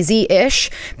easy-ish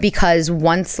because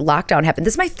once lockdown happened,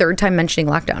 this is my third time mentioning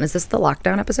lockdown. Is this the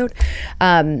lockdown episode?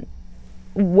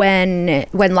 When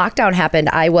lockdown happened,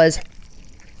 I was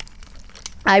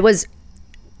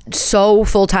so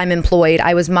full-time employed.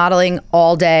 I was modeling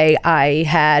all day. I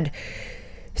had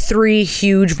 3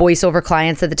 huge voiceover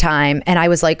clients at the time, and I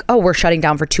was like, oh, we're shutting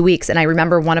down for 2 weeks. And I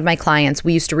remember one of my clients,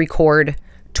 we used to record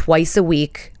twice a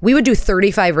week. We would do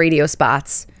 35 radio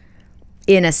spots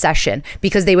in a session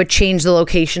because they would change the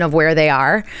location of where they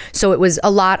are. So it was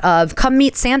a lot of come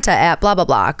meet Santa at blah, blah,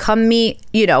 blah, come meet,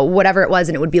 whatever it was.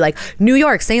 And it would be like New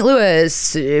York, St.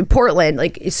 Louis, Portland.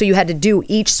 Like, so you had to do,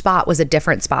 each spot was a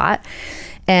different spot.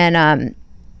 And,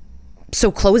 so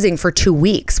closing for 2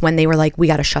 weeks when they were like, we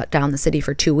got to shut down the city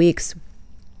for 2 weeks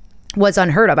was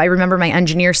unheard of. I remember my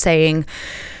engineer saying,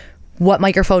 what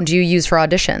microphone do you use for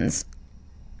auditions?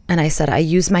 And I said, I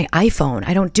use my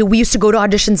iPhone. We used to go to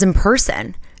auditions in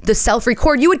person. The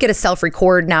self-record, you would get a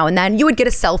self-record now and then. You would get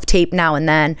a self-tape now and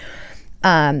then.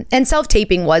 And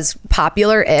self-taping was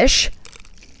popular-ish.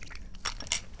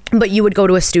 But you would go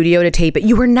to a studio to tape it.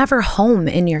 You were never home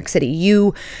in New York City.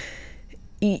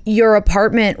 Your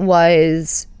apartment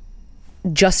was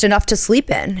just enough to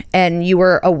sleep in, and you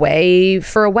were away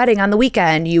for a wedding on the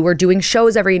weekend. You were doing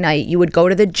shows every night. You would go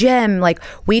to the gym. Like,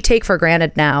 we take for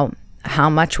granted now how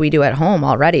much we do at home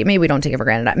already. Maybe we don't take it for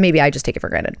granted. Maybe I just take it for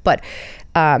granted. But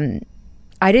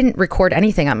I didn't record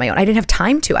anything on my own. I didn't have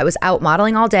time to. I was out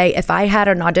modeling all day. If I had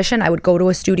an audition, I would go to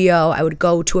a studio. I would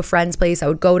go to a friend's place. I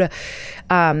would go to,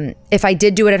 if I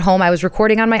did do it at home, I was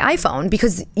recording on my iPhone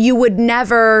because you would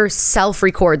never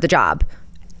self-record the job.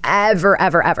 Ever,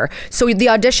 ever, ever. So the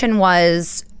audition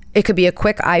was, it could be a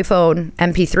quick iPhone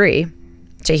MP3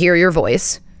 to hear your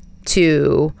voice,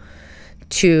 to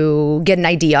get an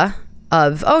idea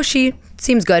of, oh, she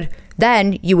seems good.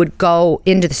 Then you would go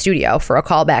into the studio for a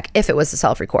callback if it was a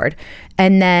self-record.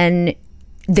 And then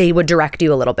they would direct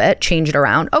you a little bit, change it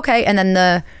around. Okay. And then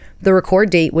the record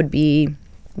date would be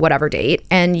whatever date.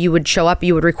 And you would show up,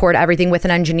 you would record everything with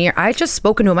an engineer. I just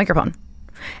spoke into a microphone.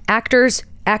 Actors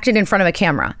acted in front of a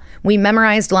camera. We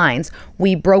memorized lines.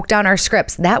 We broke down our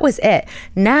scripts. That was it.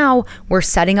 Now we're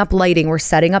setting up lighting. We're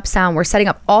setting up sound. We're setting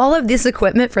up all of this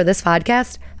equipment for this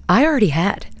podcast. I already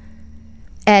had.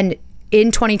 And in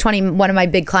 2020, one of my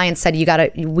big clients said,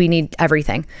 we need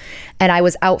everything. And I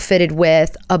was outfitted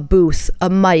with a booth, a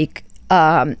mic,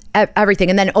 everything.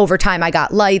 And then over time, I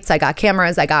got lights, I got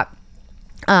cameras, I got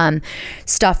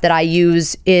stuff that I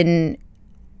use in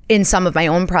some of my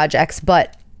own projects,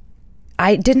 but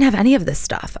I didn't have any of this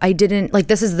stuff. I didn't,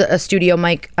 this is a studio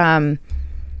mic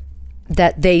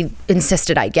that they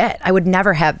insisted I get. I would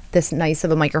never have this nice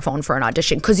of a microphone for an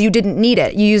audition because you didn't need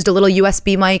it. You used a little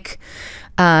USB mic.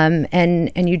 And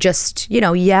you just,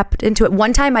 yapped into it.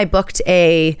 One time I booked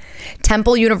a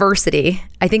Temple University.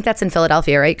 I think that's in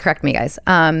Philadelphia, right? Correct me, guys.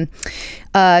 Temple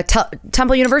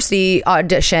University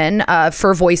audition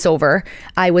for voiceover.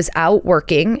 I was out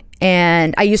working,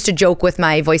 and I used to joke with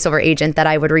my voiceover agent that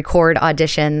I would record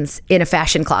auditions in a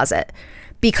fashion closet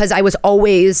because I was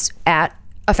always at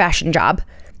a fashion job.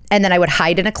 And then I would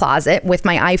hide in a closet with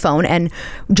my iPhone and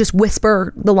just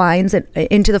whisper the lines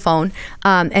into the phone.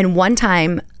 And one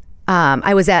time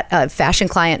I was at a fashion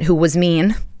client who was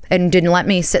mean and didn't let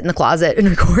me sit in the closet and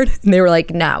record. And they were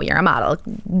like, no, you're a model.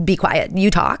 Be quiet. You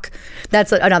talk.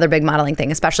 That's another big modeling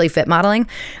thing, especially fit modeling.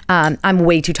 I'm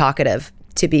way too talkative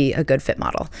to be a good fit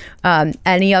model.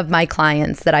 Any of my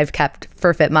clients that I've kept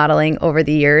for fit modeling over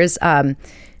the years,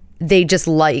 they just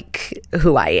like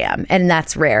who I am, and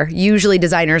that's rare. Usually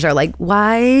designers are like,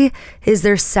 why is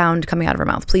there sound coming out of her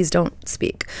mouth? Please don't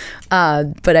speak.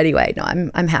 But anyway, no,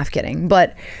 I'm half kidding.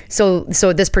 But so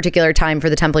this particular time for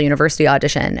the Temple University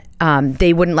audition,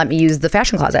 they wouldn't let me use the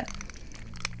fashion closet.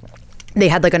 They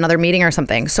had like another meeting or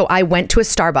something. So I went to a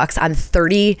Starbucks on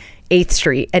 38th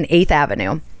Street and 8th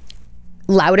Avenue,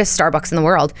 loudest Starbucks in the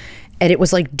world. And it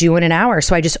was like due in an hour.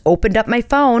 So I just opened up my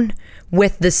phone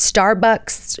with the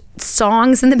Starbucks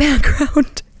songs in the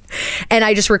background. And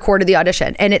I just recorded the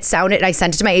audition. And it sounded, I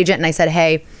sent it to my agent and I said,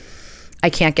 hey, I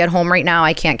can't get home right now.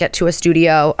 I can't get to a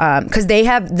studio. Because they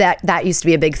have that used to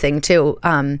be a big thing too.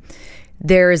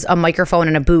 There's a microphone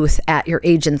and a booth at your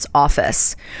agent's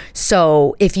office.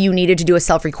 So if you needed to do a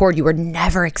self-record, you were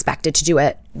never expected to do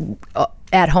it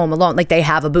at home alone. Like they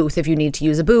have a booth if you need to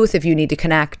use a booth, if you need to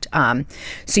connect.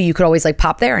 So you could always like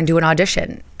pop there and do an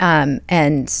audition.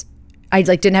 And I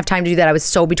like didn't have time to do that. I was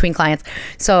so between clients.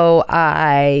 So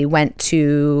I went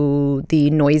to the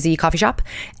noisy coffee shop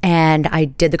and I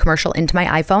did the commercial into my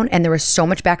iPhone, and there was so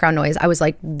much background noise. I was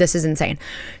like, this is insane.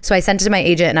 So I sent it to my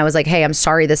agent and I was like, hey, I'm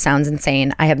sorry, this sounds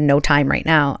insane. I have no time right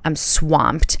now. I'm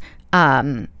swamped.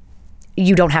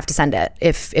 You don't have to send it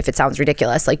if it sounds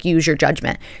ridiculous. Like, use your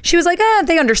judgment. She was like,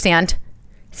 they understand.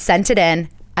 Sent it in.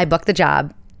 I booked the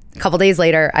job. A couple days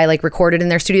later, I like recorded in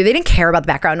their studio. They didn't care about the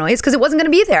background noise because it wasn't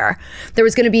going to be there. There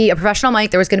was going to be a professional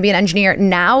mic. There was going to be an engineer.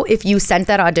 Now, if you sent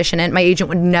that audition in, my agent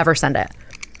would never send it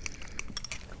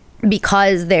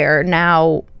because they're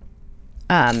now,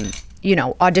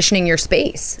 auditioning your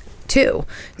space too.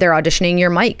 They're auditioning your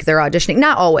mic. They're auditioning,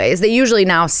 not always. They usually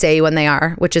now say when they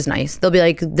are, which is nice. They'll be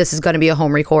like, this is going to be a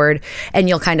home record. And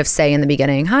you'll kind of say in the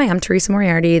beginning, hi, I'm Teresa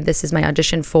Moriarty. This is my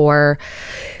audition for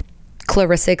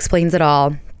Clarissa Explains It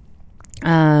All.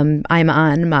 I'm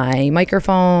on my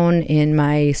microphone in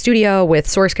my studio with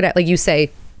Source Connect. Like you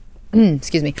say,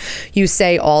 excuse me, you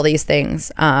say all these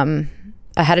things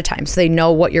ahead of time so they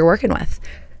know what you're working with.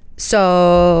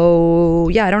 So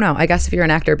yeah, I don't know. I guess if you're an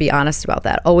actor, be honest about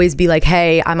that. Always be like,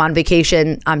 hey, I'm on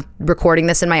vacation. I'm recording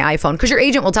this in my iPhone, because your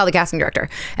agent will tell the casting director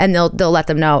and they'll let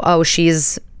them know, oh,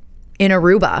 she's in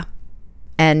Aruba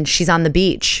and she's on the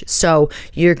beach, so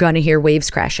you're going to hear waves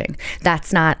crashing.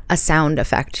 That's not a sound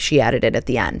effect. She added it at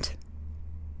the end.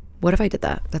 What if I did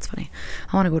that? That's funny.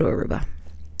 I want to go to Aruba.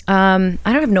 I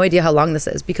don't have no idea how long this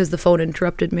is because the phone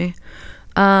interrupted me.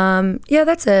 Yeah,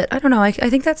 that's it. I don't know. I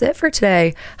think that's it for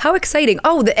today. How exciting.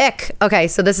 Oh, the ick. Okay,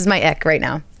 so this is my ick right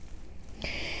now.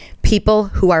 People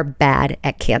who are bad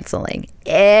at canceling.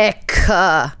 Ick.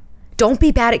 Don't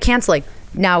be bad at canceling.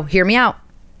 Now, hear me out.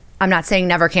 I'm not saying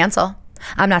never cancel.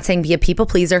 I'm not saying be a people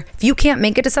pleaser. If you can't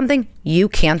make it to something, you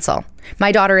cancel.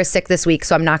 My daughter is sick this week,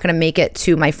 so I'm not going to make it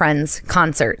to my friend's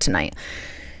concert tonight.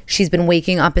 She's been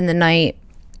waking up in the night.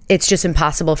 It's just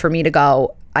impossible for me to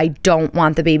go. I don't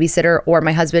want the babysitter or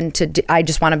my husband I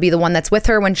just want to be the one that's with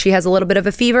her when she has a little bit of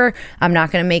a fever. I'm not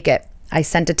going to make it. I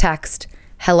sent a text.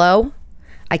 Hello?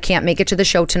 I can't make it to the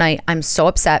show tonight. I'm so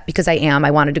upset because I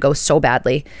wanted to go so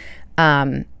badly.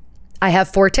 I have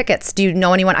 4 tickets. Do you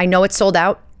know anyone? I know it's sold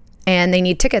out and they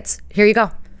need tickets. Here you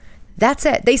go. That's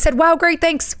it. They said, wow, great,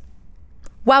 thanks.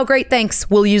 Wow, great, thanks.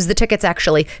 We'll use the tickets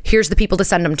actually. Here's the people to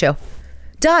send them to.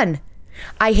 Done.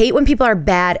 I hate when people are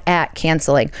bad at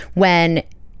canceling, when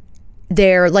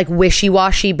they're like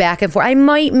wishy-washy back and forth. I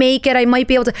might make it. I might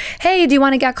be able to. Hey, do you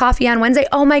want to get coffee on Wednesday?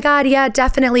 Oh my God. Yeah,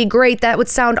 definitely. Great. That would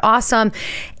sound awesome.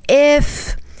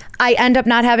 If I end up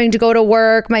not having to go to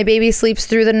work, my baby sleeps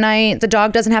through the night, the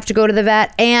dog doesn't have to go to the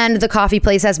vet, and the coffee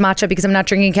place has matcha because I'm not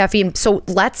drinking caffeine. So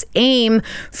let's aim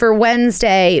for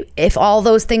Wednesday if all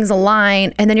those things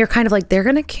align. And then you're kind of like, they're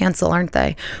going to cancel, aren't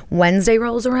they? Wednesday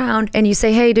rolls around and you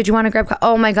say, hey, did you want to grab coffee?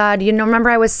 Oh my God. Remember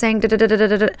I was saying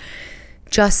da-da-da-da-da-da.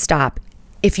 Just stop.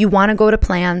 If you want to go to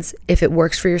plans, if it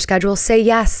works for your schedule, say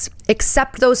yes.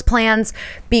 Accept those plans.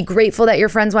 Be grateful that your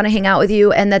friends want to hang out with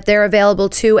you and that they're available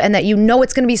too, and that you know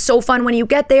it's going to be so fun when you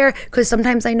get there, because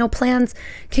sometimes I know plans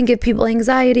can give people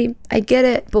anxiety. I get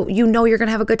it, but you know you're going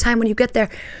to have a good time when you get there.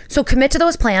 So commit to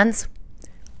those plans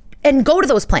and go to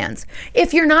those plans.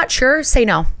 If you're not sure, say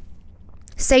no.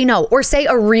 Say no, or say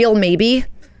a real maybe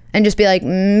and just be like,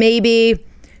 maybe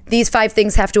these 5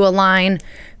 things have to align.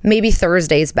 Maybe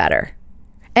Thursday's better.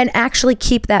 And actually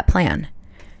keep that plan.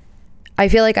 I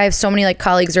feel like I have so many like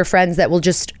colleagues or friends that will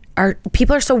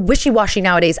people are so wishy-washy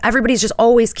nowadays. Everybody's just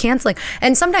always canceling.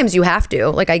 And sometimes you have to,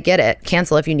 like, I get it,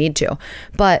 cancel if you need to,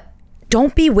 but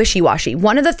don't be wishy-washy.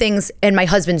 One of the things, and my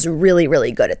husband's really,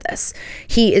 really good at this.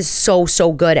 He is so,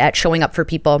 so good at showing up for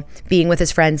people, being with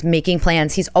his friends, making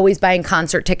plans. He's always buying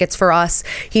concert tickets for us.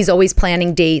 He's always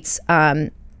planning dates.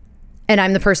 And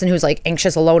I'm the person who's like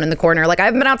anxious alone in the corner. Like, I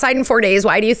haven't been outside in 4 days.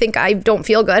 Why do you think I don't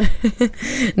feel good?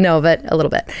 No, but a little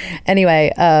bit.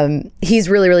 Anyway, he's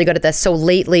really, really good at this. So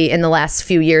lately in the last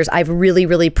few years, I've really,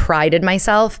 really prided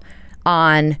myself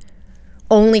on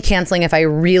only canceling if I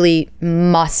really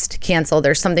must cancel.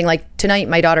 There's something like tonight,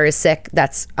 my daughter is sick.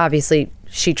 That's obviously,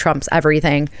 she trumps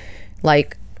everything.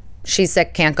 Like, she's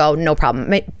sick, can't go, no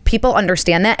problem. People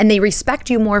understand that and they respect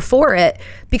you more for it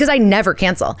because I never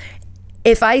cancel.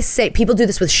 If I say, people do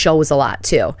this with shows a lot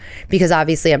too, because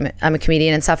obviously I'm a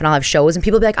comedian and stuff, and I'll have shows and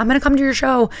people be like, I'm going to come to your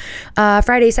show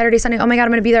Friday, Saturday, Sunday. Oh my God, I'm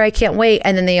going to be there. I can't wait.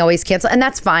 And then they always cancel. And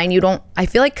that's fine. I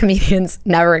feel like comedians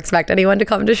never expect anyone to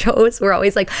come to shows. We're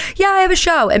always like, yeah, I have a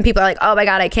show. And people are like, oh my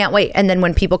God, I can't wait. And then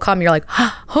when people come, you're like,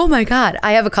 oh my God.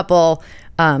 I have a couple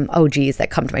OGs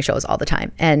that come to my shows all the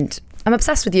time. And I'm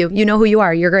obsessed with you. You know who you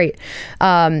are. You're great.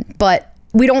 But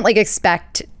we don't like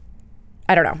expect,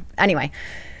 I don't know. Anyway.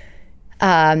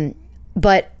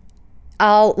 But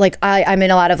I'm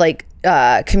in a lot of like,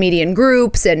 comedian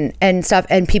groups and stuff,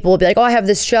 and people will be like, oh, I have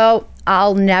this show.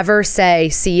 I'll never say,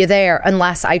 see you there,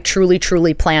 unless I truly,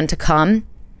 truly plan to come.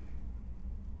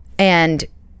 And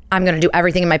I'm going to do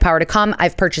everything in my power to come.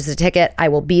 I've purchased a ticket. I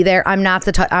will be there. I'm not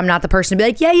the person to be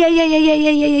like,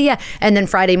 yeah. And then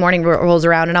Friday morning rolls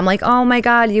around and I'm like, oh my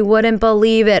God, you wouldn't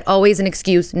believe it. Always an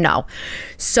excuse. No.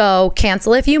 So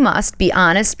cancel if you must. Be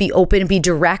honest, be open, be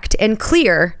direct and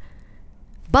clear.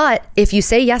 But if you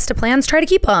say yes to plans, try to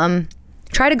keep them.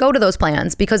 Try to go to those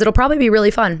plans because it'll probably be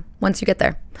really fun once you get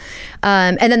there.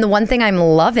 And then the one thing I'm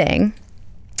loving,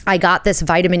 I got this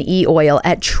vitamin E oil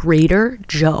at Trader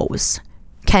Joe's.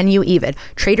 Can you even?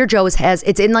 Trader Joe's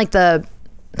it's in like the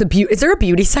beauty. Is there a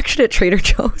beauty section at Trader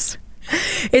Joe's?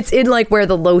 It's in like where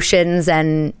the lotions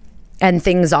and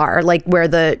things are, like where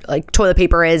the like toilet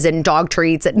paper is and dog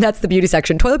treats. And that's the beauty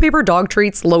section. Toilet paper, dog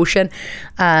treats, lotion,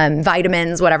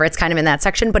 vitamins, whatever. It's kind of in that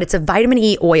section, but it's a vitamin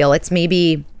E oil. It's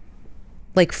maybe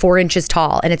like 4 inches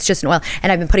tall and it's just an oil.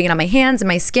 And I've been putting it on my hands and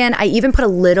my skin. I even put a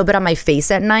little bit on my face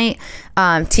at night.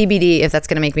 TBD if that's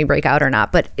going to make me break out or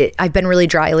not, but I've been really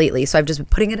dry lately. So I've just been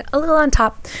putting it a little on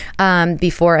top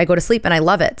before I go to sleep and I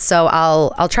love it. So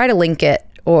I'll try to link it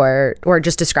or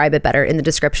just describe it better in the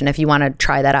description if you want to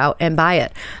try that out and buy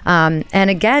it. And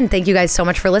again, thank you guys so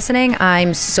much for listening.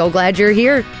 I'm so glad you're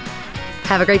here.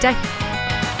 Have a great day.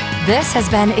 This has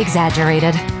been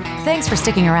Exaggerated. Thanks for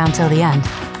sticking around till the end.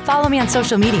 Follow me on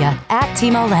social media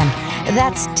 @TimoLynn.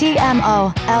 That's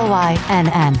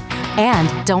TMOLYNN.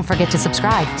 And don't forget to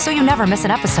subscribe so you never miss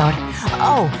an episode.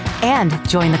 Oh, and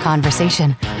join the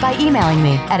conversation by emailing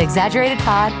me at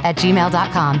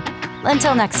exaggeratedpod@gmail.com.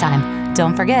 Until next time,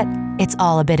 don't forget, it's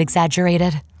all a bit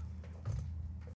exaggerated.